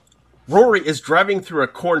Rory is driving through a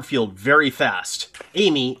cornfield very fast.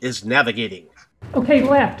 Amy is navigating. Okay,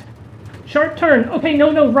 left. Sharp turn. Okay,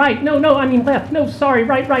 no, right. No, I mean left. No, sorry,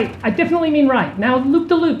 right. I definitely mean right. Now loop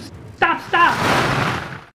the loops.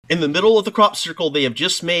 Stop. In the middle of the crop circle they have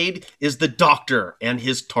just made is the Doctor and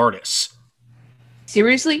his TARDIS.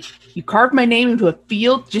 Seriously? You carved my name into a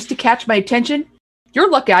field just to catch my attention?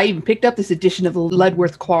 You're lucky I even picked up this edition of the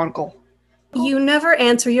Ledworth Chronicle. You never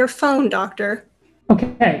answer your phone, Doctor.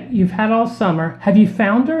 Okay, you've had all summer. Have you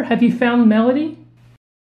found her? Have you found Melody?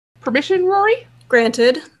 Permission, Rory?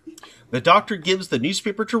 Granted. The Doctor gives the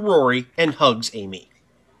newspaper to Rory and hugs Amy.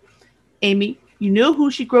 Amy, you know who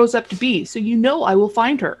she grows up to be, so you know I will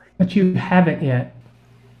find her. But you haven't yet.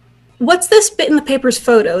 What's this bit in the paper's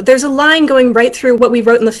photo? There's a line going right through what we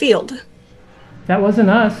wrote in the field. That wasn't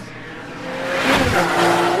us.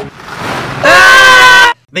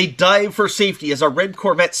 They dive for safety as a red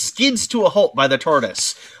Corvette skids to a halt by the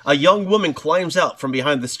TARDIS. A young woman climbs out from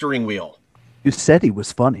behind the steering wheel. You said he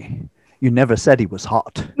was funny. You never said he was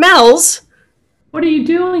hot. Mel's? What are you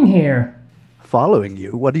doing here? Following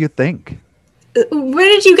you, what do you think? Where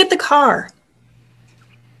did you get the car?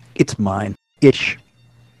 It's mine. Ish.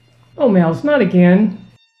 Oh, Mel's, not again.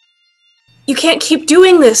 You can't keep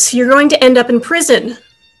doing this. You're going to end up in prison.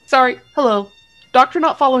 Sorry, hello. Doctor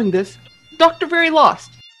not following this. Doctor very lost.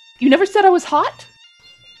 You never said I was hot?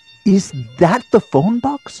 Is that the phone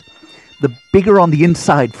box? The bigger on the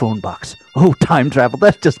inside phone box. Oh, time travel,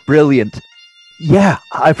 that's just brilliant. Yeah,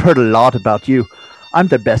 I've heard a lot about you. I'm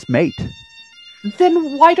their best mate.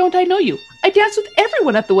 Then why don't I know you? I danced with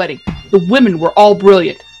everyone at the wedding. The women were all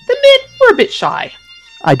brilliant. The men were a bit shy.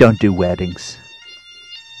 I don't do weddings.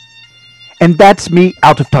 And that's me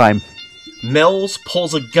out of time. Mel's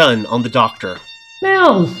pulls a gun on the Doctor.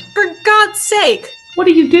 Mel's! For God's sake! What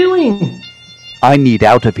are you doing? I need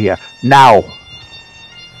out of here, now.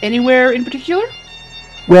 Anywhere in particular?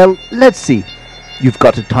 Well, let's see. You've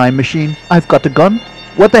got a time machine, I've got a gun.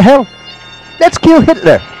 What the hell? Let's kill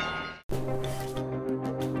Hitler!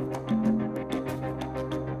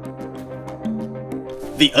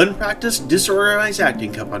 The Unpracticed Disorganized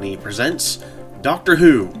Acting Company presents Doctor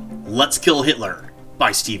Who, Let's Kill Hitler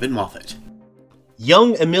by Stephen Moffat.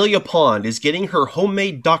 Young Amelia Pond is getting her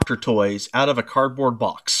homemade Doctor toys out of a cardboard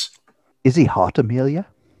box. Is he hot, Amelia?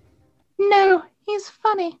 No, he's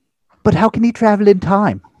funny. But how can he travel in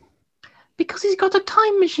time? Because he's got a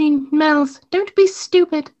time machine, Mel's. Don't be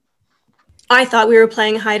stupid. I thought we were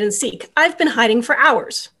playing hide and seek. I've been hiding for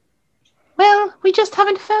hours. Well, we just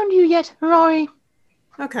haven't found you yet, Rory.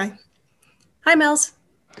 Okay. Hi, Mel's.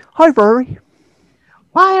 Hi, Rory.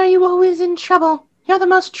 Why are you always in trouble? You're the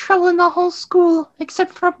most trouble in the whole school,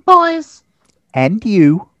 except for boys. And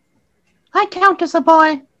you. I count as a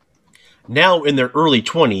boy. Now in their early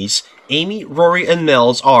 20s, Amy, Rory, and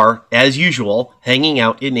Mel's are, as usual, hanging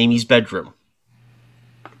out in Amy's bedroom.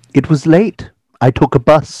 It was late. I took a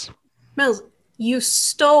bus. Mel's, you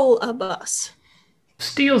stole a bus.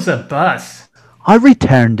 Steals a bus. I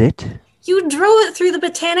returned it. You drove it through the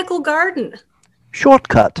botanical garden.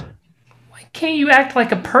 Shortcut. Why can't you act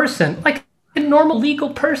like a person? Like a normal legal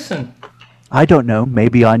person? I don't know.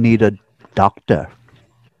 Maybe I need a doctor.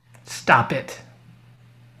 Stop it.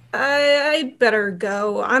 I'd better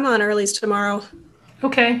go. I'm on earlies tomorrow.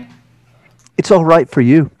 Okay. It's all right for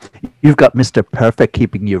you. You've got Mr. Perfect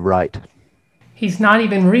keeping you right. He's not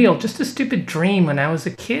even real. Just a stupid dream when I was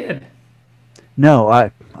a kid. No,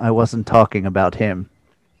 I wasn't talking about him.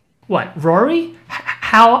 What, Rory?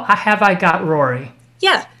 How have I got Rory?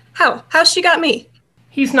 Yeah, how? How she got me?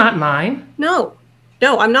 He's not mine. No,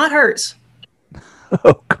 I'm not hers.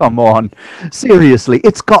 Oh, come on. Seriously,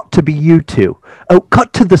 it's got to be you two. Oh,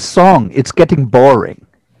 cut to the song. It's getting boring.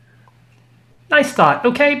 Nice thought,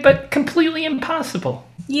 okay, but completely impossible.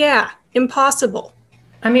 Yeah, impossible.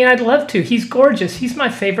 I mean, I'd love to. He's gorgeous. He's my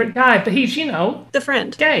favorite guy, but he's, The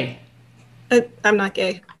friend. gay. I'm not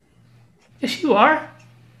gay. Yes, you are.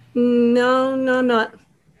 No, I'm not.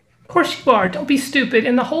 Of course you are. Don't be stupid.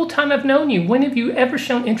 And the whole time I've known you, when have you ever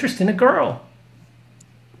shown interest in a girl?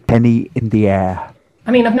 Penny in the air.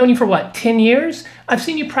 I mean, I've known you for what, 10 years? I've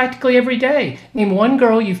seen you practically every day. Name one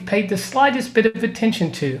girl you've paid the slightest bit of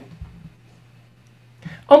attention to.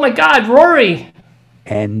 Oh my God, Rory!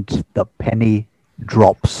 And the penny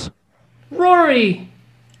drops. Rory!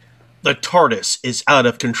 The TARDIS is out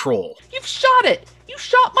of control. You've shot it! You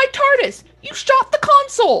shot my TARDIS! You shot the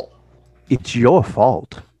console! It's your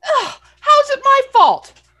fault. Ugh, how's it my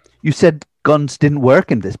fault? You said guns didn't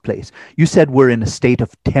work in this place. You said we're in a state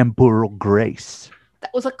of temporal grace.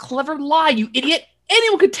 That was a clever lie, you idiot!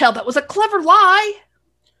 Anyone could tell that was a clever lie!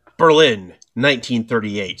 Berlin,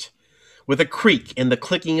 1938. With a creak and the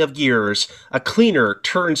clicking of gears, a cleaner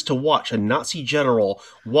turns to watch a Nazi general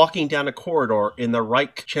walking down a corridor in the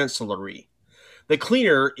Reich Chancellery. The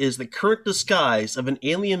cleaner is the current disguise of an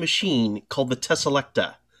alien machine called the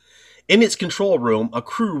Tesselecta. In its control room, a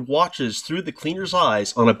crew watches through the cleaner's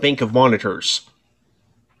eyes on a bank of monitors.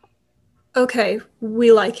 Okay,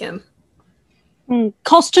 we like him.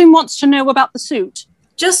 Costume wants to know about the suit.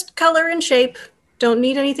 Just color and shape. Don't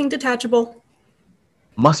need anything detachable.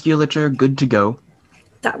 Musculature good to go.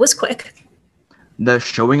 That was quick. They're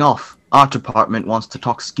showing off. Art department wants to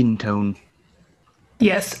talk skin tone.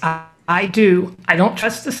 Yes, I do. I don't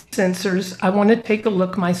trust the sensors. I want to take a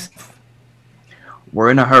look myself.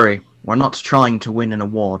 We're in a hurry. We're not trying to win an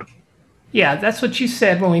award. Yeah, that's what you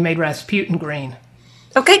said when we made Rasputin green.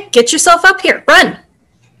 Okay, get yourself up here. Run!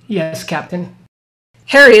 Yes, Captain.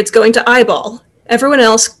 Harriet's going to eyeball. Everyone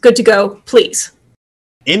else, good to go, please.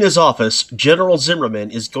 In his office, General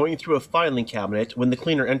Zimmerman is going through a filing cabinet when the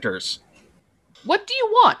cleaner enters. What do you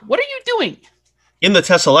want? What are you doing? In the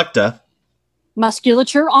Tesselecta,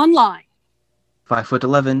 Musculature online.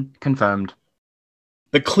 5'11", confirmed.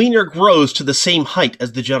 the cleaner grows to the same height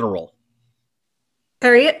as the general.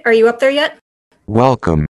 Harriet, are you up there yet?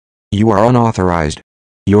 Welcome. You are unauthorized.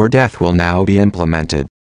 Your death will now be implemented.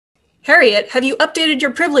 Harriet, have you updated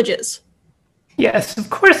your privileges? Yes, of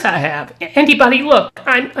course I have. Anybody, look.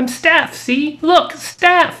 I'm staff, see? Look,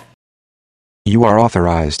 staff. You are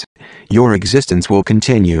authorized. Your existence will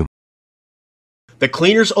continue. The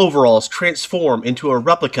cleaner's overalls transform into a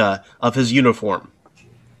replica of his uniform.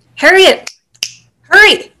 Harriet!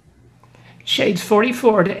 Hurry! Shades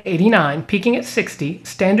 44 to 89, peaking at 60,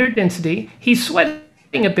 standard density. He's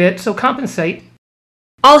sweating a bit, so compensate.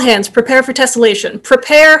 All hands, prepare for tessellation.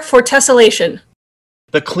 Prepare for tessellation.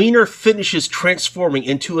 The cleaner finishes transforming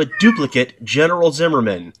into a duplicate General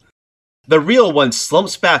Zimmerman. The real one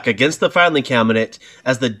slumps back against the filing cabinet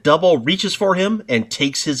as the double reaches for him and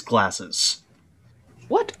takes his glasses.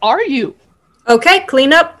 What are you? Okay,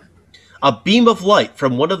 clean up. A beam of light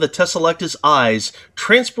from one of the Tesselecta's eyes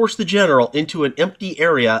transports the general into an empty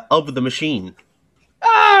area of the machine.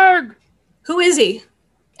 Arg! Who is he?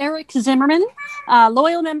 Eric Zimmerman, a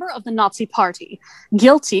loyal member of the Nazi Party,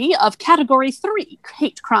 guilty of Category 3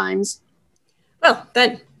 hate crimes. Well,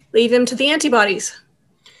 then, leave him to the antibodies.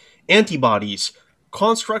 Antibodies,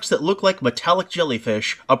 constructs that look like metallic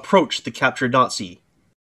jellyfish, approach the captured Nazi.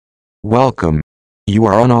 Welcome. You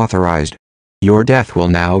are unauthorized. Your death will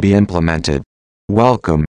now be implemented.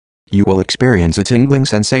 Welcome. You will experience a tingling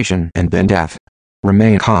sensation and then death.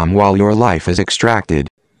 Remain calm while your life is extracted.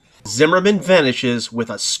 Zimmerman vanishes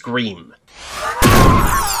with a scream.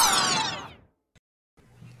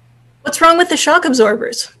 What's wrong with the shock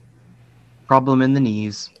absorbers? Problem in the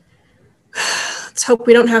knees. Let's hope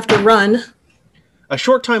we don't have to run. A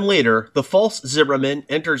short time later, the false Zimmerman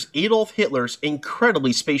enters Adolf Hitler's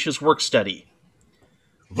incredibly spacious workstudy.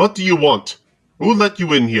 What do you want? Who let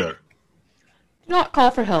you in here? Do not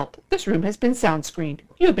call for help. This room has been sound screened.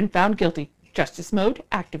 You have been found guilty. Justice mode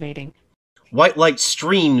activating. White light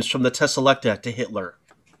streams from the Tesselecta to Hitler.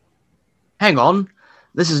 Hang on.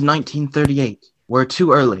 This is 1938. We're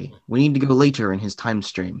too early. We need to go later in his time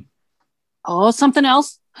stream. Oh, something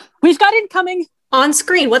else. We've got incoming. On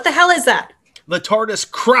screen, what the hell is that? The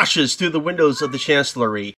TARDIS crashes through the windows of the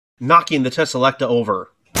Chancellery, knocking the Tesselecta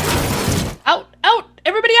over. Out! Out!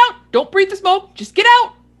 Everybody out! Don't breathe the smoke! Just get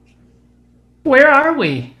out! Where are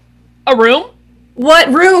we? A room? What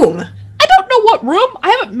room? I don't know what room. I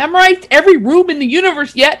haven't memorized every room in the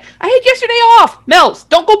universe yet. I had yesterday off. Mel's,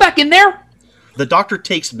 don't go back in there. The doctor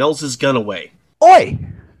takes Mel's gun away. Oi!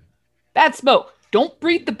 Bad smoke. Don't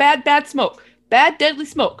breathe the bad smoke. Bad deadly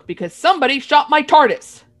smoke, because somebody shot my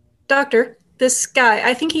TARDIS. Doctor, this guy,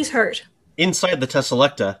 I think he's hurt. Inside the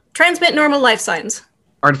Tesselecta, Transmit normal life signs.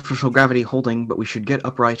 Artificial gravity holding, but we should get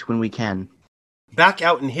upright when we can. back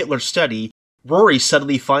out in Hitler's study, Rory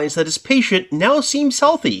suddenly finds that his patient now seems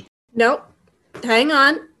healthy. Nope. Hang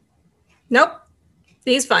on. Nope.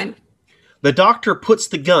 He's fine. The doctor puts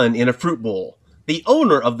the gun in a fruit bowl. The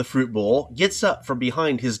owner of the fruit bowl gets up from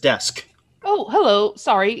behind his desk. Oh, hello.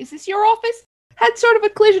 Sorry, is this your office? Had sort of a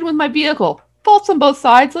collision with my vehicle. Faults on both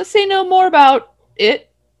sides. Let's say no more about it.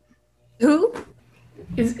 Who?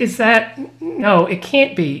 Is that... No, it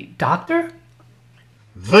can't be. Doctor?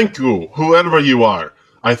 Thank you, whoever you are.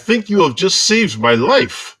 I think you have just saved my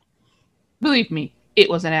life. Believe me, it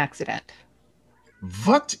was an accident.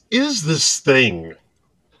 What is this thing?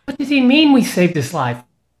 What does he mean we saved his life?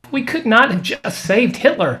 We could not have just saved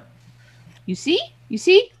Hitler. You see? You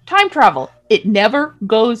see? Time travel. It never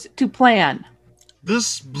goes to plan.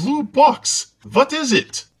 This blue box, what is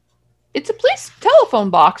it? It's a police telephone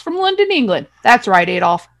box from London, England. That's right,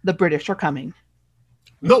 Adolf. The British are coming.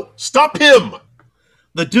 No, stop him!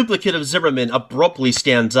 The duplicate of Zimmerman abruptly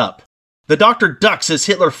stands up. The doctor ducks as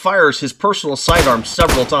Hitler fires his personal sidearm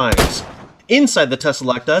several times. Inside the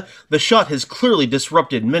Tesselecta, the shot has clearly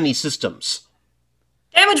disrupted many systems.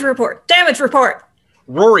 Damage report! Damage report!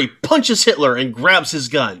 Rory punches Hitler and grabs his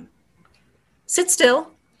gun. Sit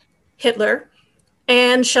still, Hitler,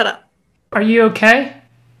 and shut up. Are you okay?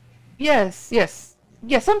 Yes,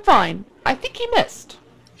 I'm fine. I think he missed.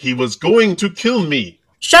 He was going to kill me.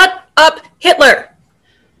 Shut up, Hitler!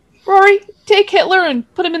 Rory, take Hitler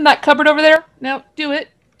and put him in that cupboard over there. Now, do it.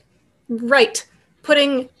 Right.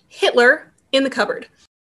 Putting Hitler in the cupboard.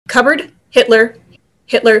 Cupboard, Hitler,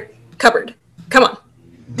 Hitler, cupboard. Come on.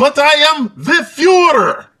 But I am the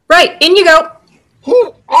Führer! Right, in you go.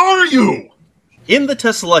 Who are you? In the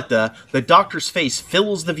Tesselecta, the doctor's face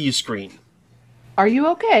fills the view screen. Are you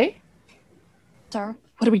okay? Sir,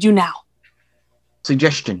 what do we do now?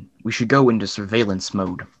 Suggestion, we should go into surveillance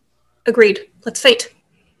mode. Agreed. Let's faint.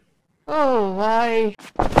 Oh, I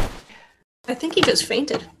think he just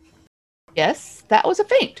fainted. Yes, that was a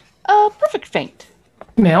feint. A perfect feint.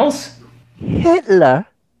 Mills? Hitler?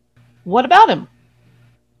 What about him?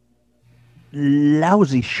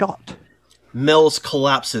 Lousy shot. Mills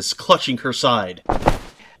collapses, clutching her side.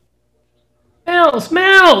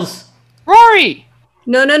 Mills! Rory!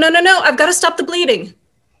 No. I've got to stop the bleeding.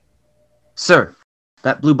 Sir,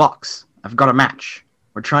 that blue box. I've got a match.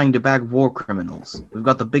 We're trying to bag war criminals. We've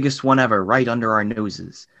got the biggest one ever right under our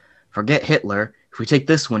noses. Forget Hitler. If we take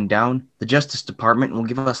this one down, the Justice Department will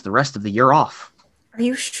give us the rest of the year off. Are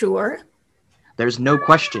you sure? There's no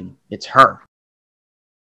question. It's her.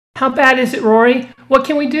 How bad is it, Rory? What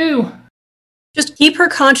can we do? Just keep her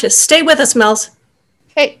conscious. Stay with us, Mel's.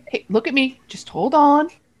 Hey, look at me. Just hold on.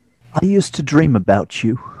 I used to dream about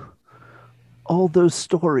you. All those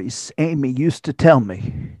stories Amy used to tell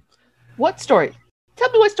me. What story? Tell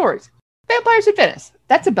me what stories. Vampires in Venice.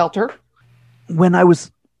 That's a belter. When I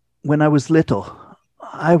was little,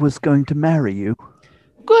 I was going to marry you.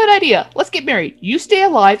 Good idea. Let's get married. You stay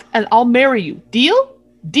alive, and I'll marry you. Deal?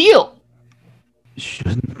 Deal.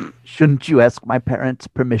 Shouldn't you ask my parents'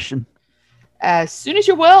 permission? As soon as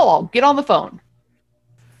you're well, I'll get on the phone.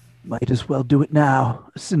 Might as well do it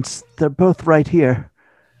now, since they're both right here.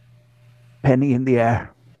 Penny in the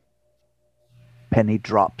air. Penny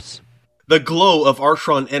drops. The glow of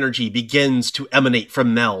Artron energy begins to emanate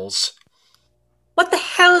from Mel's. What the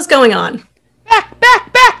hell is going on? Back!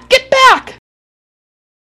 Get back!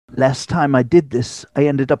 Last time I did this, I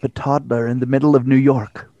ended up a toddler in the middle of New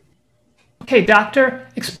York. Okay, Doctor,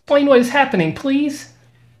 explain what is happening, please.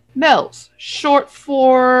 Mel's, short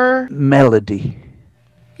for... Melody.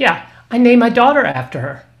 Yeah, I named my daughter after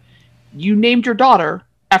her. You named your daughter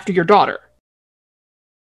after your daughter.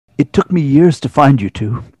 It took me years to find you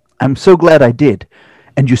two. I'm so glad I did.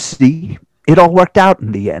 And you see, it all worked out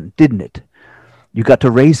in the end, didn't it? You got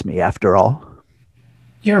to raise me, after all.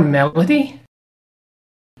 You're Melody?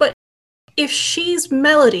 But if she's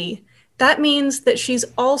Melody, that means that she's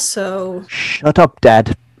also... Shut up,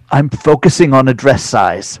 Dad. I'm focusing on a dress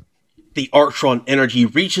size. The Artron energy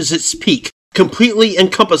reaches its peak, completely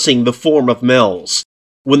encompassing the form of Mel's.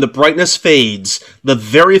 When the brightness fades, the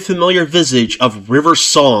very familiar visage of River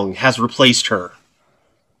Song has replaced her.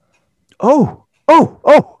 Oh!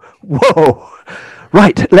 Whoa!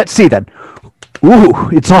 Right, let's see then. Ooh,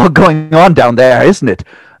 it's all going on down there, isn't it?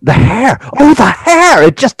 The hair! Oh, the hair!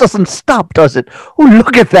 It just doesn't stop, does it? Oh,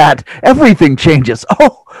 look at that! Everything changes.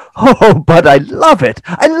 Oh, but I love it!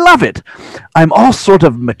 I love it! I'm all sort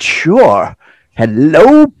of mature.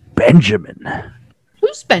 Hello, Benjamin.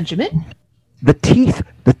 Who's Benjamin? The teeth!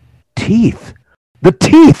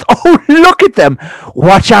 Oh, look at them!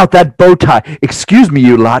 Watch out, that bow tie! Excuse me,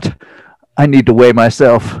 you lot. I need to weigh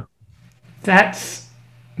myself. That's...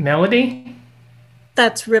 Melody?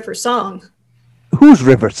 That's River Song. Who's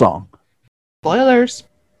River Song? Spoilers.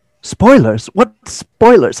 Spoilers? What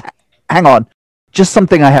spoilers? Hang on. Just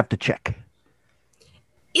something I have to check.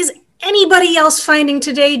 Is anybody else finding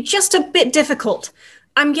today just a bit difficult?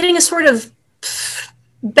 I'm getting a sort of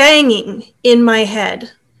banging in my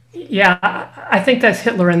head. Yeah, I think that's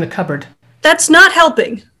Hitler in the cupboard. That's not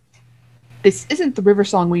helping. This isn't the River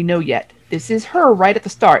Song we know yet. This is her right at the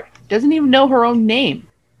start. Doesn't even know her own name.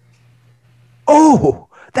 Oh,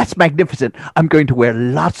 that's magnificent. I'm going to wear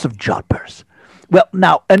lots of jodhpurs. Well,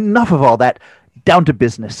 now, enough of all that. Down to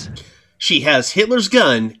business. She has Hitler's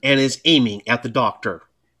gun and is aiming at the doctor.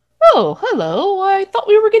 Oh, hello. I thought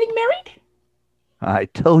we were getting married. I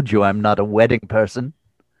told you I'm not a wedding person.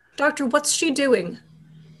 Doctor, what's she doing?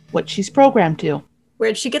 What she's programmed to.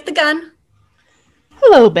 Where'd she get the gun?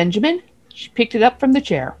 Hello, Benjamin. She picked it up from the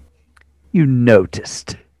chair. You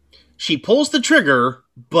noticed. She pulls the trigger,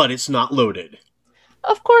 but it's not loaded.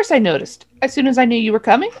 Of course I noticed. As soon as I knew you were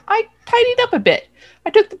coming, I tidied up a bit. I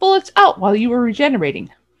took the bullets out while you were regenerating.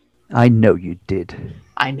 I know you did.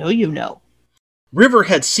 I know you know. River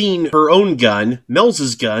had seen her own gun,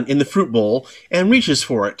 Mel's gun, in the fruit bowl and reaches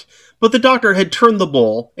for it, but the doctor had turned the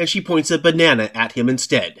bowl and she points a banana at him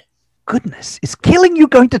instead. Goodness, is killing you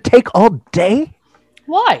going to take all day?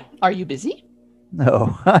 Why? Are you busy?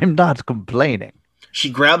 No, I'm not complaining. She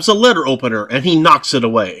grabs a letter opener and he knocks it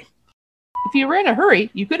away. If you were in a hurry,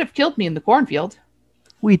 you could have killed me in the cornfield.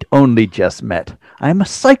 We'd only just met. I'm a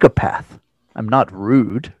psychopath. I'm not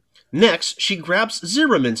rude. Next, she grabs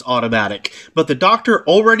Zimmerman's automatic, but the doctor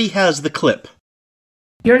already has the clip.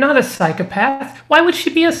 You're not a psychopath. Why would she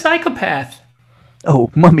be a psychopath?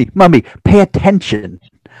 Oh, Mummy, pay attention.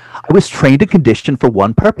 I was trained and conditioned for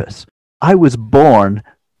one purpose. I was born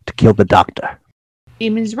to kill the doctor.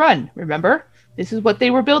 Demon's Run, remember? This is what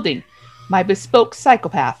they were building. My bespoke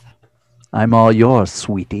psychopath. I'm all yours,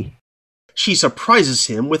 sweetie. She surprises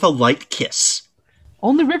him with a light kiss.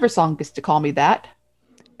 Only River Song gets to call me that.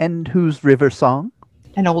 And who's River Song?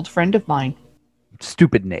 An old friend of mine.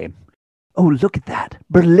 Stupid name. Oh, look at that.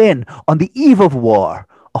 Berlin, on the eve of war.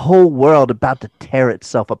 A whole world about to tear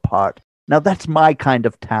itself apart. Now that's my kind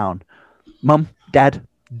of town. Mum, Dad,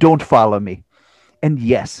 don't follow me. And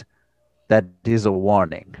yes, that is a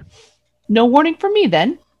warning. No warning for me,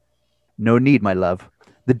 then. No need, my love.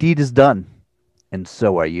 The deed is done. And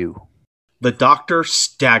so are you. The doctor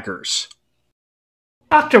staggers.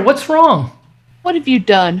 Doctor, what's wrong? What have you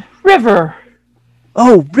done? River!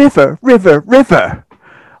 Oh, River!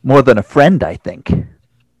 More than a friend, I think.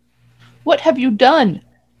 What have you done?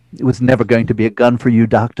 It was never going to be a gun for you,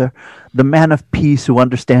 Doctor. The man of peace who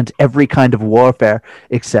understands every kind of warfare,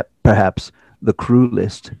 except, perhaps, the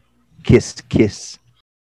cruelest. Kiss, kiss.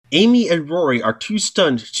 Amy and Rory are too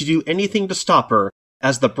stunned to do anything to stop her,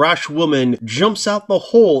 as the brash woman jumps out the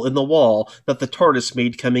hole in the wall that the TARDIS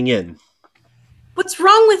made coming in. What's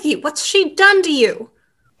wrong with you? What's she done to you?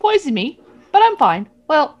 Poison me, but I'm fine.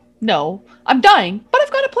 Well, no. I'm dying, but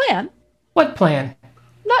I've got a plan. What plan?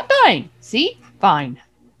 Not dying. See? Fine.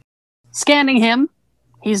 Scanning him.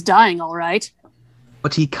 He's dying, all right.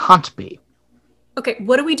 But he can't be. Okay,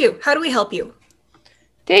 what do we do? How do we help you?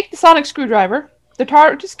 Take the sonic screwdriver. The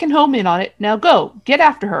TARDIS can home in on it. Now go. Get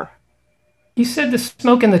after her. You said the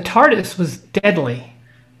smoke in the TARDIS was deadly.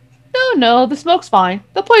 No, the smoke's fine.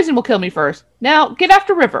 The poison will kill me first. Now, get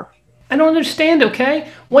after River. I don't understand, okay?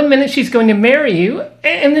 1 minute she's going to marry you,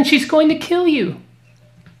 and then she's going to kill you.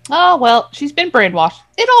 Oh, well, she's been brainwashed.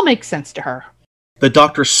 It all makes sense to her. The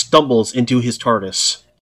doctor stumbles into his TARDIS.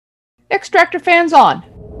 Extractor fans on.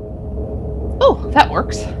 Oh, that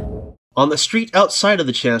works. On the street outside of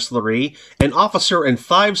the Chancellery, an officer and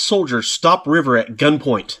 5 soldiers stop River at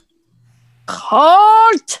gunpoint.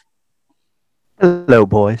 Halt! Hello,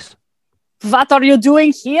 boys. What are you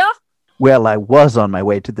doing here? Well, I was on my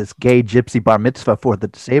way to this gay gypsy bar mitzvah for the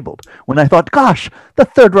disabled, when I thought, gosh, the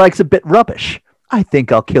Third Reich's a bit rubbish. I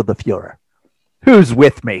think I'll kill the Fuhrer. Who's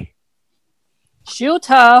with me? Shoot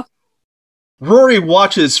her. Rory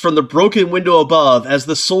watches from the broken window above as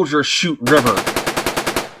the soldiers shoot River.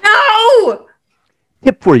 No!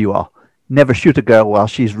 Tip for you all. Never shoot a girl while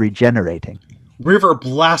she's regenerating. River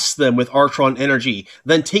blasts them with Artron energy,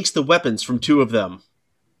 then takes the weapons from 2 of them.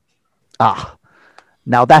 Ah,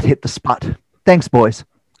 now that hit the spot. Thanks, boys.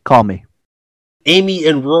 Call me. Amy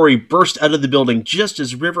and Rory burst out of the building just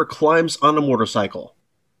as River climbs on a motorcycle.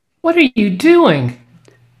 What are you doing?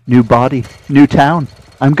 New body, new town.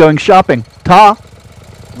 I'm going shopping. Ta!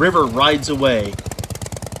 River rides away.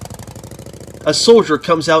 A soldier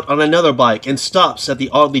comes out on another bike and stops at the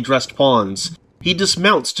oddly dressed pawns. He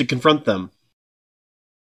dismounts to confront them.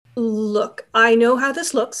 Look, I know how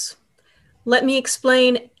this looks. Let me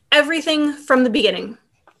explain everything from the beginning.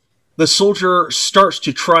 The soldier starts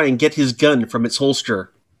to try and get his gun from its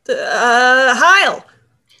holster. Heil!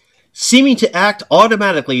 Seeming to act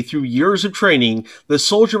automatically through years of training, the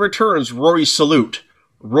soldier returns Rory's salute.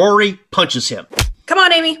 Rory punches him. Come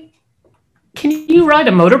on, Amy. Can you ride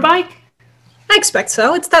a motorbike? I expect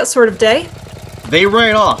so. It's that sort of day. They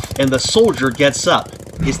ride off, and the soldier gets up.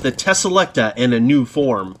 It's the Tesselecta in a new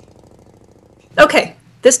form. Okay,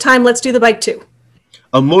 this time let's do the bike too.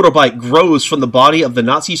 A motorbike grows from the body of the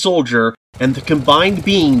Nazi soldier, and the combined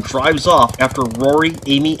being drives off after Rory,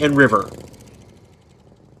 Amy, and River.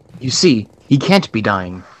 You see, he can't be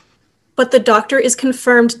dying. But the doctor is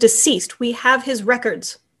confirmed deceased. We have his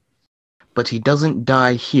records. But he doesn't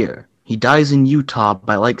die here. He dies in Utah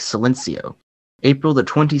by Lake Silencio. April the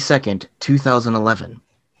 22nd, 2011.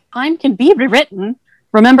 Time can be rewritten.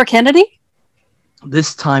 Remember Kennedy?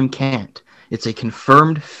 This time can't. It's a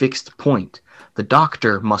confirmed fixed point. The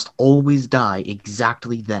doctor must always die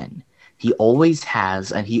exactly then. He always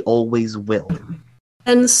has, and he always will.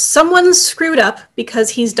 And someone screwed up because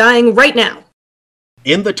he's dying right now.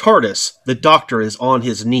 In the TARDIS, the Doctor is on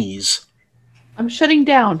his knees. I'm shutting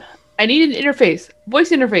down. I need an interface. Voice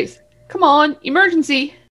interface. Come on,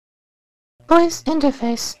 emergency. Voice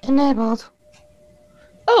interface enabled.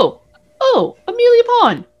 Oh, Amelia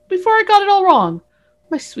Pond. Before I got it all wrong.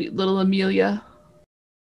 My sweet little Amelia.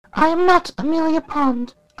 I am not Amelia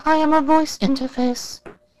Pond. I am a voice interface.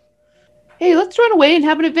 Hey, let's run away and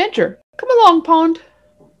have an adventure. Come along, Pond.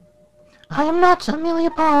 I am not Amelia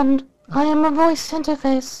Pond. I am a voice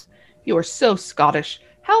interface. You are so Scottish.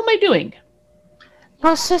 How am I doing?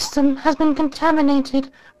 Your system has been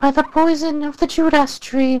contaminated by the poison of the Judas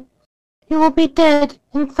tree. You will be dead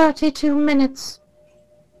in 32 minutes.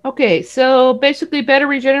 Okay, so basically better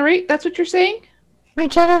regenerate? That's what you're saying?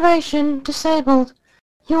 Regeneration disabled.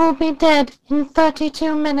 You will be dead in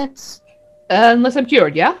 32 minutes. Unless I'm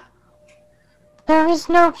cured, yeah? There is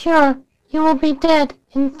no cure. You will be dead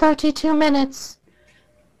in 32 minutes.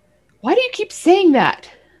 Why do you keep saying that?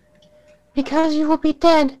 Because you will be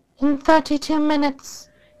dead in 32 minutes.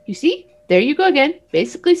 You see? There you go again.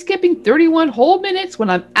 Basically skipping 31 whole minutes when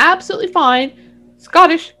I'm absolutely fine.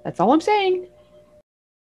 Scottish, that's all I'm saying.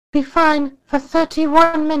 Be fine for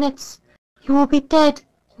 31 minutes. You will be dead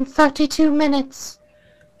in 32 minutes.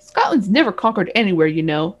 Scotland's never conquered anywhere, you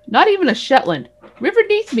know. Not even a Shetland. River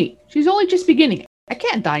needs me. She's only just beginning. I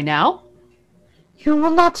can't die now. You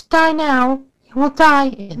will not die now. You will die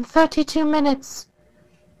in 32 minutes.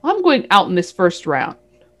 I'm going out in this first round.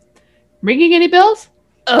 Ringing any bells?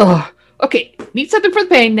 Ugh. Okay, need something for the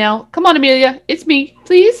pain now. Come on, Amelia. It's me,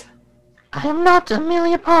 please. I am not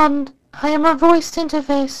Amelia Pond. I am a voice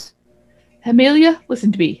interface. Amelia,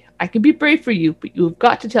 listen to me. I can be brave for you, but you have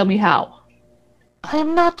got to tell me how. I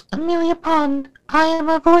am not Amelia Pond. I am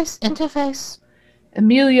a voice interface.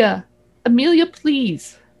 Amelia,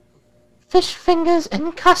 please. Fish fingers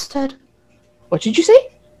and custard. What did you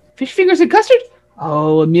say? Fish fingers and custard?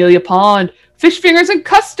 Oh, Amelia Pond. Fish fingers and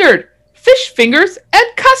custard. Fish fingers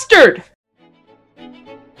and custard.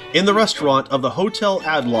 In the restaurant of the Hotel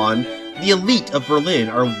Adlon, the elite of Berlin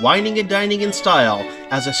are wining and dining in style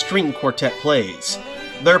as a string quartet plays.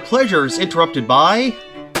 Their pleasures interrupted by...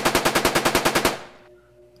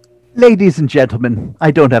 Ladies and gentlemen,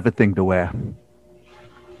 I don't have a thing to wear.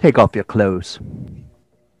 Take off your clothes.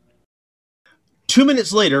 2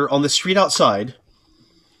 minutes later, on the street outside...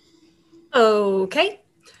 Okay.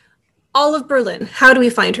 Olive Berlin. How do we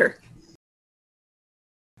find her?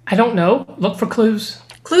 I don't know. Look for clues.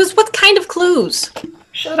 Clues? What kind of clues?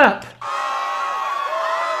 Shut up.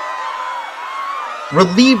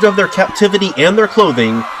 Relieved of their captivity and their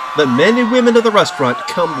clothing, the men and women of the restaurant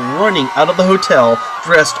come running out of the hotel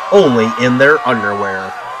dressed only in their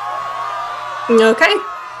underwear. Okay.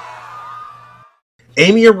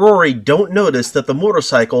 Amy and Rory don't notice that the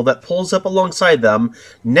motorcycle that pulls up alongside them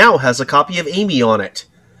now has a copy of Amy on it.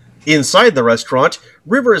 Inside the restaurant,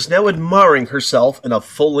 River is now admiring herself in a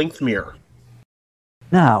full-length mirror.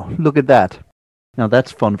 Now, look at that. Now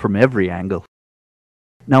that's fun from every angle.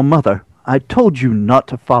 Now, Mother, I told you not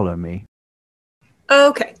to follow me.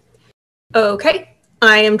 Okay.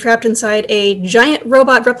 I am trapped inside a giant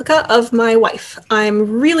robot replica of my wife.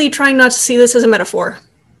 I'm really trying not to see this as a metaphor.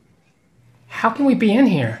 How can we be in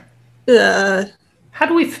here? How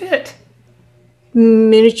do we fit?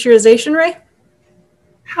 Miniaturization ray?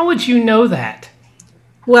 How would you know that?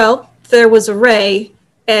 Well, there was a ray,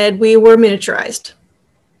 and we were miniaturized.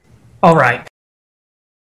 All right.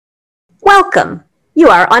 Welcome. You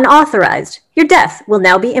are unauthorized. Your death will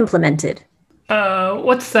now be implemented.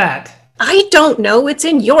 What's that? I don't know. It's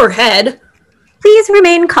in your head. Please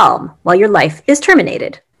remain calm while your life is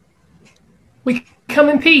terminated. We come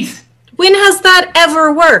in peace. When has that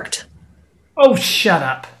ever worked? Oh, shut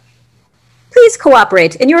up. Please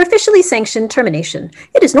cooperate in your officially sanctioned termination.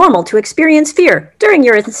 It is normal to experience fear during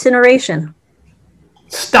your incineration.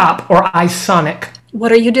 Stop, or I sonic.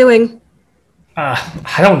 What are you doing?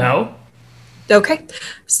 I don't know. Okay.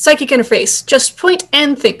 Psychic interface. Just point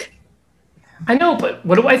and think. I know, but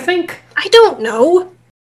what do I think? I don't know.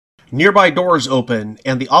 Nearby doors open,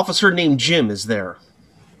 and the officer named Jim is there.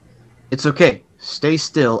 It's okay. Stay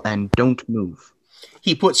still and don't move.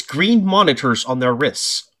 He puts green monitors on their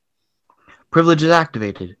wrists. Privilege is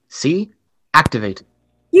activated. See? Activate.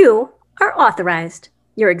 You are authorized.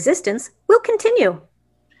 Your existence will continue.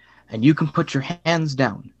 And you can put your hands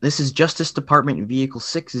down. This is Justice Department Vehicle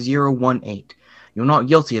 6018. You're not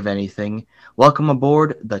guilty of anything. Welcome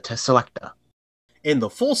aboard the Tesselecta. In the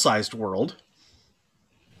full-sized world,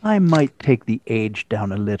 I might take the age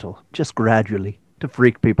down a little, just gradually, to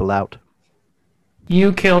freak people out.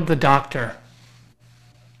 You killed the doctor.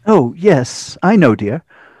 Oh, yes, I know, dear.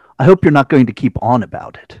 I hope you're not going to keep on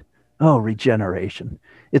about it. Oh, regeneration.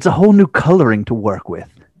 It's a whole new coloring to work with.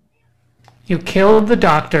 You killed the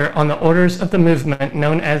doctor on the orders of the movement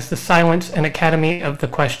known as the Silence and Academy of the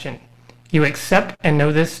Question. You accept and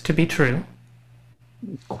know this to be true?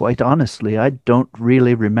 Quite honestly, I don't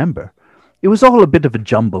really remember. It was all a bit of a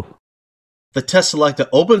jumble. the Tesselecta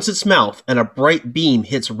opens its mouth and a bright beam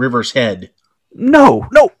hits River's head. No,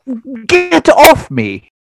 get off me!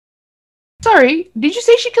 Sorry, did you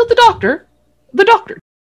say she killed the doctor? The doctor?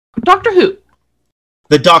 Doctor who?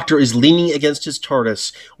 The doctor is leaning against his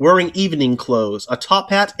TARDIS, wearing evening clothes, a top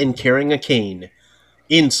hat, and carrying a cane.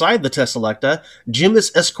 Inside the Tesselecta, Jim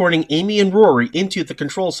is escorting Amy and Rory into the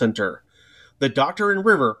control center. The doctor and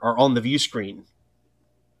River are on the view screen.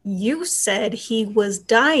 You said he was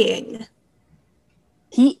dying.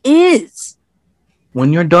 He is.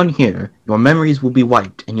 When you're done here, your memories will be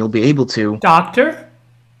wiped and you'll be able to... Doctor?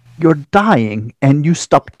 You're dying and you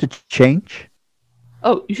stopped to change?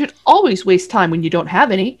 Oh, you should always waste time when you don't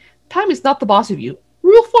have any. Time is not the boss of you.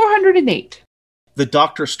 Rule 408. The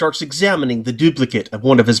doctor starts examining the duplicate of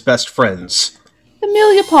one of his best friends.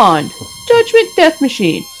 Amelia Pond. Judgment Death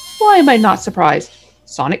Machine. Why am I not surprised?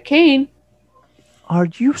 Sonic Kane. Are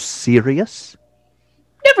you serious?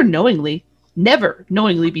 Never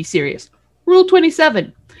knowingly be serious. Rule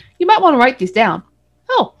 27. You might want to write these down.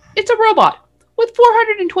 Oh, it's a robot with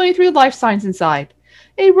 423 life signs inside.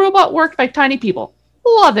 A robot worked by tiny people.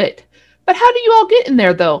 Love it. But how do you all get in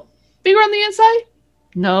there, though? Bigger on the inside?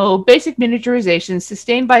 No, basic miniaturization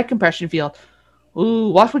sustained by a compression field. Ooh,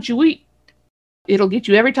 watch what you eat. It'll get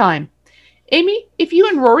you every time. Amy, if you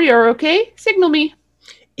and Rory are okay, signal me.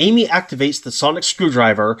 Amy activates the sonic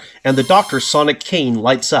screwdriver, and the doctor's sonic cane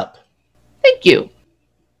lights up. Thank you.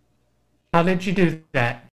 How did you do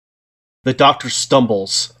that? The doctor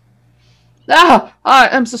stumbles.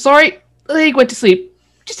 I'm so sorry. Leg went to sleep.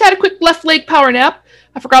 Just had a quick left leg power nap.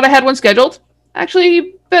 I forgot I had one scheduled. Actually,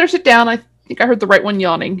 you better sit down. I think I heard the right one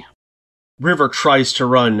yawning. River tries to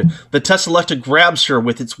run. The Tesselecta grabs her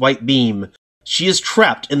with its white beam. She is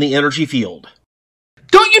trapped in the energy field.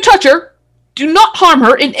 Don't you touch her! Do not harm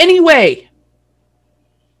her in any way!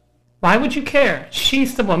 Why would you care?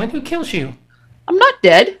 She's the woman who kills you. I'm not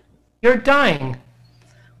dead. You're dying.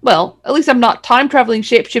 Well, at least I'm not time-traveling,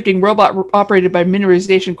 shape-shifting robot operated by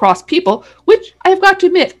mineralization cross people, which I have got to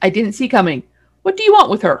admit I didn't see coming. What do you want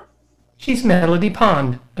with her? She's Melody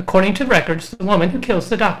Pond, according to records, the woman who kills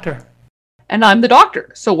the doctor. And I'm the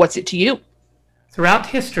doctor, so what's it to you? Throughout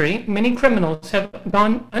history, many criminals have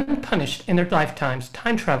gone unpunished in their lifetimes.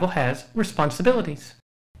 Time travel has responsibilities.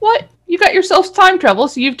 What? You got yourselves time travel,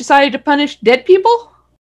 so you've decided to punish dead people?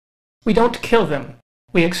 We don't kill them.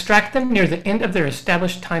 We extract them near the end of their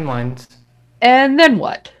established timelines. And then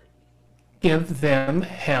what? Give them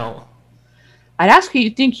hell. I'd ask who you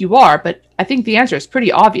think you are, but I think the answer is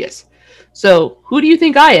pretty obvious. So, who do you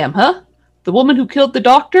think I am, huh? The woman who killed the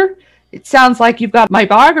doctor? It sounds like you've got my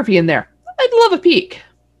biography in there. I'd love a peek.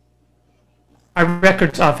 Our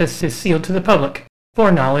records office is sealed to the public.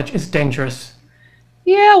 Foreknowledge is dangerous.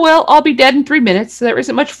 Yeah, well, I'll be dead in 3 minutes, so there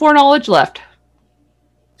isn't much foreknowledge left.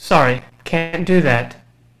 Sorry, can't do that.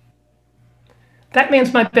 That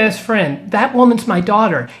man's my best friend. That woman's my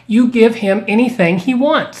daughter. You give him anything he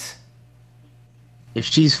wants. If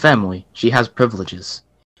she's family, she has privileges.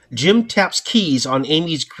 Jim taps keys on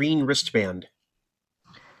Amy's green wristband.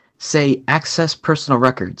 Say, access personal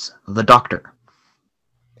records, the doctor.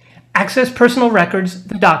 Access personal records,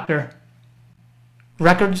 the doctor.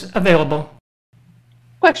 Records available.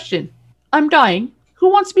 Question. I'm dying.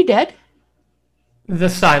 Who wants me dead? The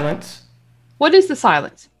silence. What is the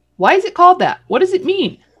silence? Why is it called that? What does it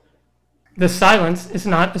mean? The silence is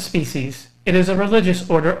not a species. It is a religious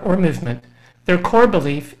order or movement. Their core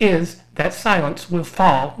belief is that silence will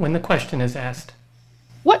fall when the question is asked.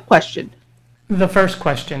 What question? The first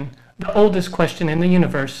question, the oldest question in the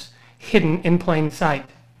universe, hidden in plain sight.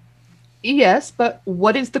 Yes, but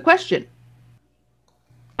what is the question?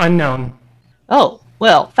 Unknown. Oh,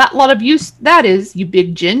 well, fat lot of use that is, you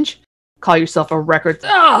big ginge. Call yourself a record.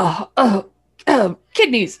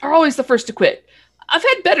 Kidneys are always the first to quit. I've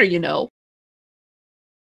had better, you know.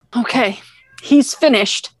 Okay, he's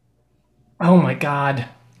finished. Oh my god.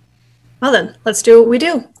 Well then, let's do what we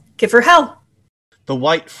do. Give her hell. The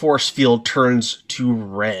white force field turns to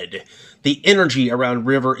red. The energy around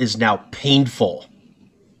River is now painful.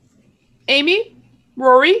 Amy?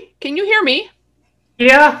 Rory? Can you hear me?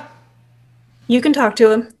 Yeah? You can talk to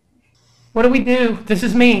him. What do we do? This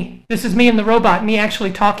is me. This is me and the robot, me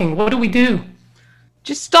actually talking. What do we do?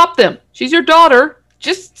 Just stop them. She's your daughter.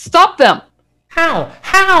 Just stop them. How?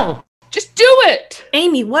 How? Just do it!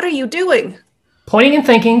 Amy, what are you doing? Pointing and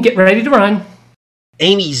thinking, get ready to run.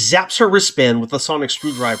 Amy zaps her wristband with a sonic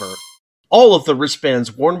screwdriver. All of the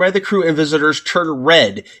wristbands worn by the crew and visitors turn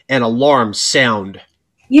red, and alarms sound.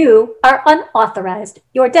 You are unauthorized.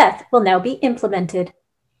 Your death will now be implemented.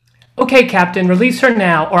 Okay, Captain, release her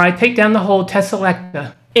now, or I take down the whole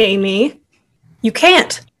Tesselecta. Amy, you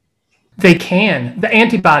can't. They can. The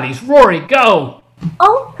antibodies. Rory, go!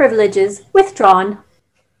 All privileges withdrawn.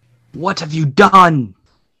 What have you done?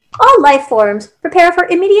 All life forms, prepare for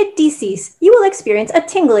immediate decease. You will experience a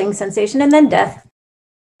tingling sensation and then death.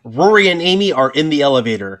 Rory and Amy are in the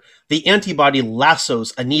elevator. The antibody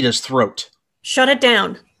lassos Anita's throat. Shut it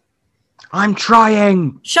down. I'm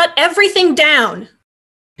trying. Shut everything down.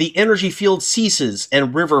 The energy field ceases,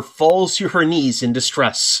 and River falls to her knees in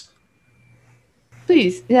distress.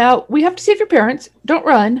 Please, now, we have to save your parents. Don't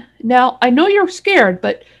run. Now, I know you're scared,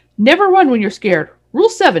 but never run when you're scared. Rule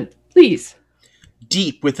 7, please.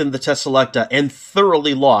 Deep within the Tesselecta and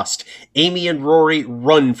thoroughly lost, Amy and Rory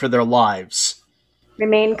run for their lives.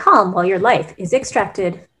 Remain calm while your life is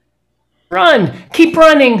extracted. Run! Keep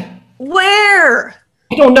running! Where?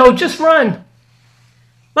 I don't know, just run!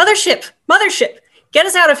 Mothership! Mothership! Get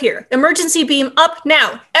us out of here! Emergency beam up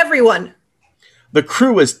now! Everyone! The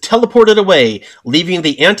crew is teleported away, leaving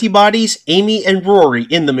the antibodies, Amy, and Rory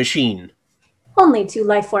in the machine. Only 2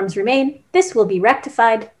 life forms remain. This will be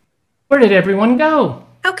rectified. Where did everyone go?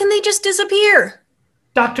 How can they just disappear?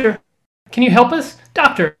 Doctor, can you help us?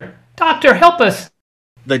 Doctor, help us!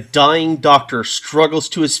 The dying doctor struggles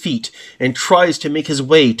to his feet and tries to make his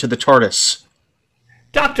way to the TARDIS.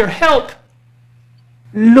 Doctor, help!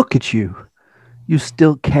 Look at you. You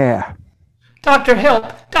still care. Doctor,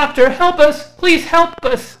 help! Doctor, help us! Please help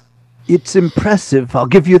us! It's impressive, I'll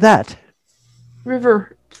give you that.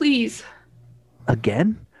 River, please.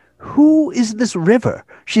 Again? Who is this River?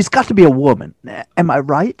 She's got to be a woman. Am I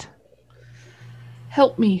right?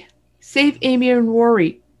 Help me. Save Amy and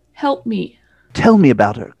Rory. Help me. Tell me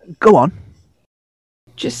about her. Go on.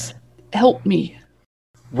 Just help me.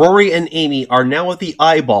 Rory and Amy are now at the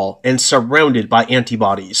eyeball and surrounded by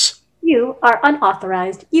antibodies. You are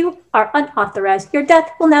unauthorized. You are unauthorized. Your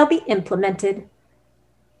death will now be implemented.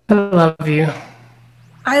 I love you.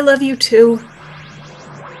 I love you too.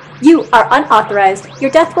 You are unauthorized.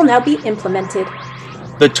 Your death will now be implemented.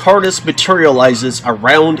 The TARDIS materializes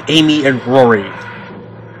around Amy and Rory.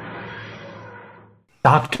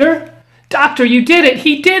 Doctor? Doctor, you did it!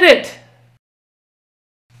 He did it!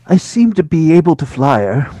 I seem to be able to fly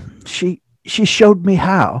her. She showed me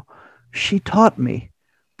how. She taught me.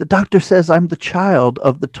 The doctor says I'm the child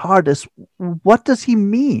of the TARDIS. What does he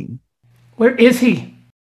mean? Where is he?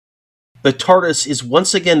 The TARDIS is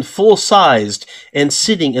once again full-sized and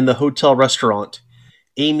sitting in the hotel restaurant.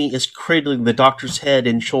 Amy is cradling the doctor's head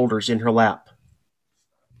and shoulders in her lap.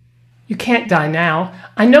 You can't die now.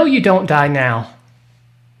 I know you don't die now.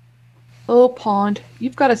 Oh, Pond,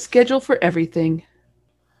 you've got a schedule for everything.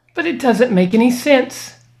 But it doesn't make any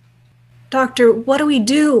sense. Doctor, what do we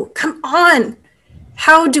do? Come on!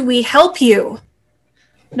 How do we help you?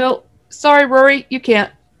 No, sorry, Rory, you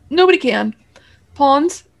can't. Nobody can.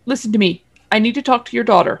 Pons, listen to me. I need to talk to your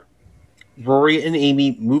daughter. Rory and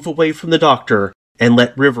Amy move away from the doctor and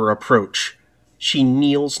let River approach. She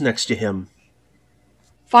kneels next to him.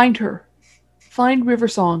 Find her. Find River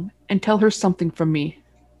Song and tell her something from me.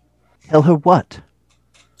 Tell her what?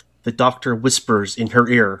 The doctor whispers in her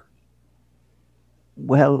ear.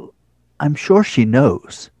 Well, I'm sure she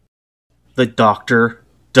knows. The doctor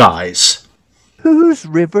dies. Who's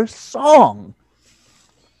River Song?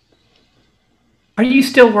 Are you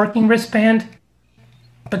still working, wristband?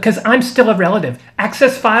 Because I'm still a relative.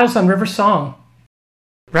 Access files on River Song.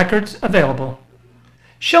 Records available.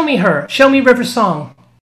 Show me her. Show me River Song.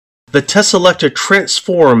 The Tesselecta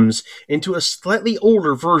transforms into a slightly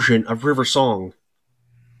older version of River Song.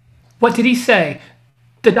 What did he say?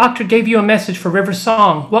 The doctor gave you a message for River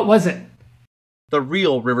Song. What was it? The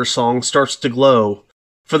real River Song starts to glow.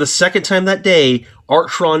 For the second time that day,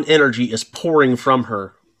 Artron energy is pouring from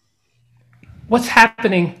her. What's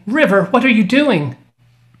happening? River, what are you doing?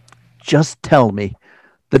 Just tell me.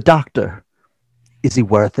 The doctor. Is he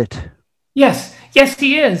worth it? Yes,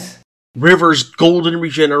 he is. River's golden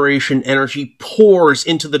regeneration energy pours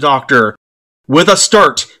into the doctor. With a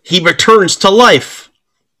start, he returns to life.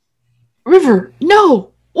 River,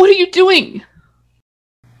 no! What are you doing?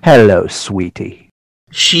 Hello, sweetie.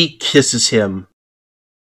 She kisses him.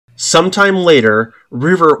 Sometime later,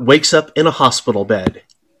 River wakes up in a hospital bed.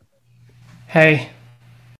 Hey,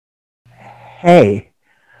 Hey,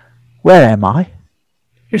 where am I?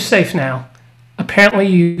 you're safe now. Apparently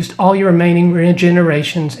you used all your remaining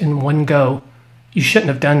regenerations in one go. You shouldn't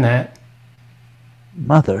have done that.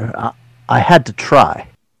 Mother, I had to try.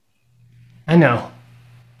 I know.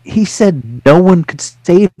 He said no one could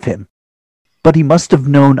save him, but he must have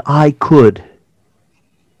known I could.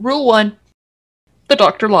 Rule 1. The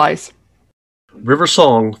doctor lies. River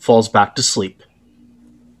Song falls back to sleep.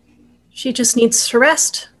 She just needs to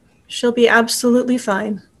rest. She'll be absolutely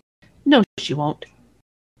fine. No, she won't.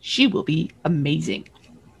 She will be amazing.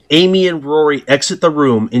 Amy and Rory exit the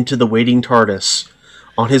room into the waiting TARDIS.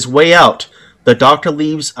 On his way out, the Doctor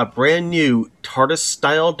leaves a brand new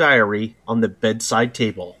TARDIS-style diary on the bedside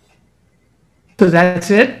table. So that's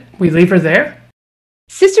it? We leave her there?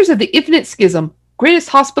 Sisters of the Infinite Schism, greatest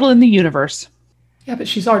hospital in the universe. Yeah, but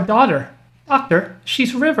she's our daughter. Doctor,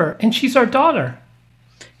 she's River, and she's our daughter.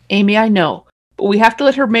 Amy, I know, but we have to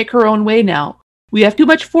let her make her own way now. We have too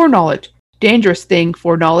much foreknowledge. Dangerous thing,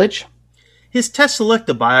 foreknowledge. His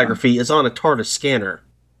Tesselecta biography is on a TARDIS scanner.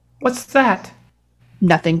 What's that?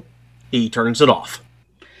 Nothing. He turns it off.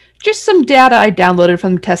 Just some data I downloaded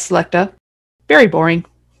from Tesselecta. Very boring.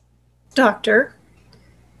 Doctor,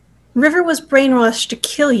 River was brainwashed to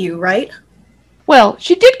kill you, right? Well,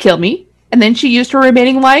 she did kill me, and then she used her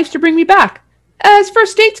remaining lives to bring me back. As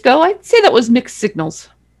first dates go, I'd say that was mixed signals.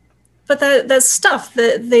 But that stuff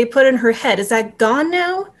that they put in her head, is that gone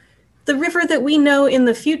now? The River that we know in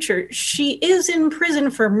the future, she is in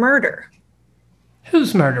prison for murder.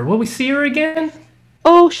 Whose murder? Will we see her again?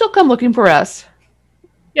 Oh, she'll come looking for us.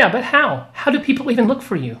 Yeah, but how? How do people even look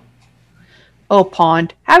for you? Oh,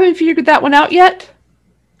 Pond, haven't figured that one out yet?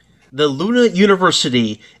 The Luna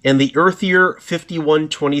University in the Earth Year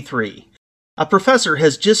 5123. A professor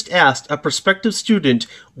has just asked a prospective student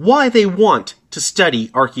why they want to study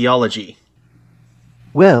archaeology.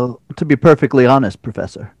 Well, to be perfectly honest,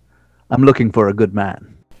 Professor, I'm looking for a good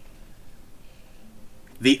man.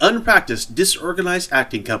 The Unpracticed Disorganized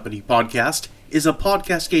Acting Company podcast is a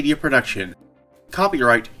Podcastcadia production.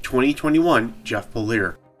 Copyright 2021 Jeff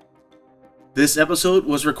Polier. This episode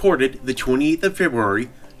was recorded the 28th of February,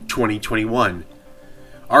 2021.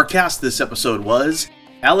 Our cast this episode was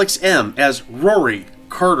Alex M. as Rory,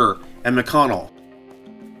 Carter, and McConnell.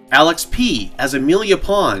 Alex P. as Amelia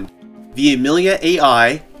Pond, the Amelia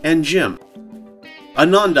AI, and Jim.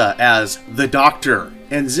 Ananda as The Doctor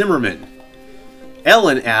and Zimmerman.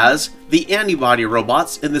 Ellen as the antibody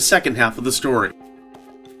robots in the second half of the story.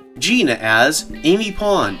 Gina as Amy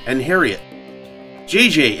Pond and Harriet.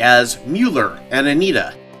 JJ as Mueller and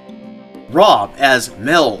Anita. Rob as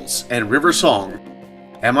Mells and River Song.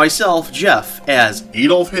 And myself, Jeff, as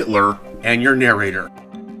Adolf Hitler and your narrator.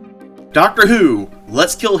 Doctor Who,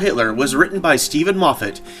 Let's Kill Hitler was written by Stephen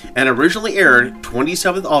Moffat and originally aired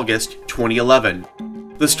 27th August 2011.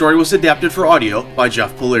 The story was adapted for audio by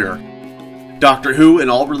Jeff Polier. Doctor Who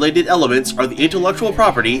and all related elements are the intellectual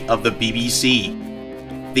property of the BBC.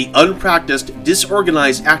 The Unpracticed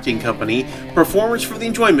Disorganized Acting Company performs for the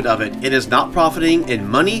enjoyment of it and is not profiting in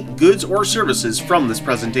money, goods, or services from this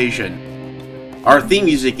presentation. Our theme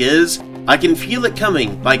music is I Can Feel It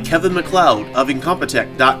Coming by Kevin MacLeod of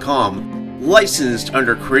Incompetech.com, licensed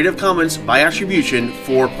under Creative Commons by Attribution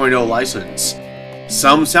 4.0 license.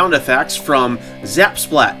 Some sound effects from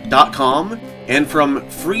Zapsplat.com and from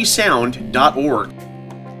freesound.org.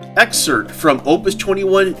 Excerpt from Opus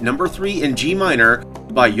 21 No. 3 in G minor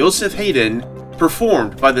by Joseph Haydn,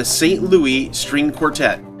 performed by the St. Louis String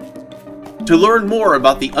Quartet. To learn more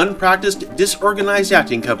about the Unpracticed Disorganized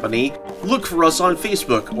Acting Company, look for us on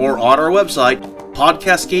Facebook or on our website,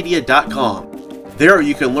 podcastcadia.com. There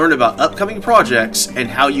you can learn about upcoming projects and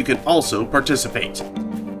how you can also participate.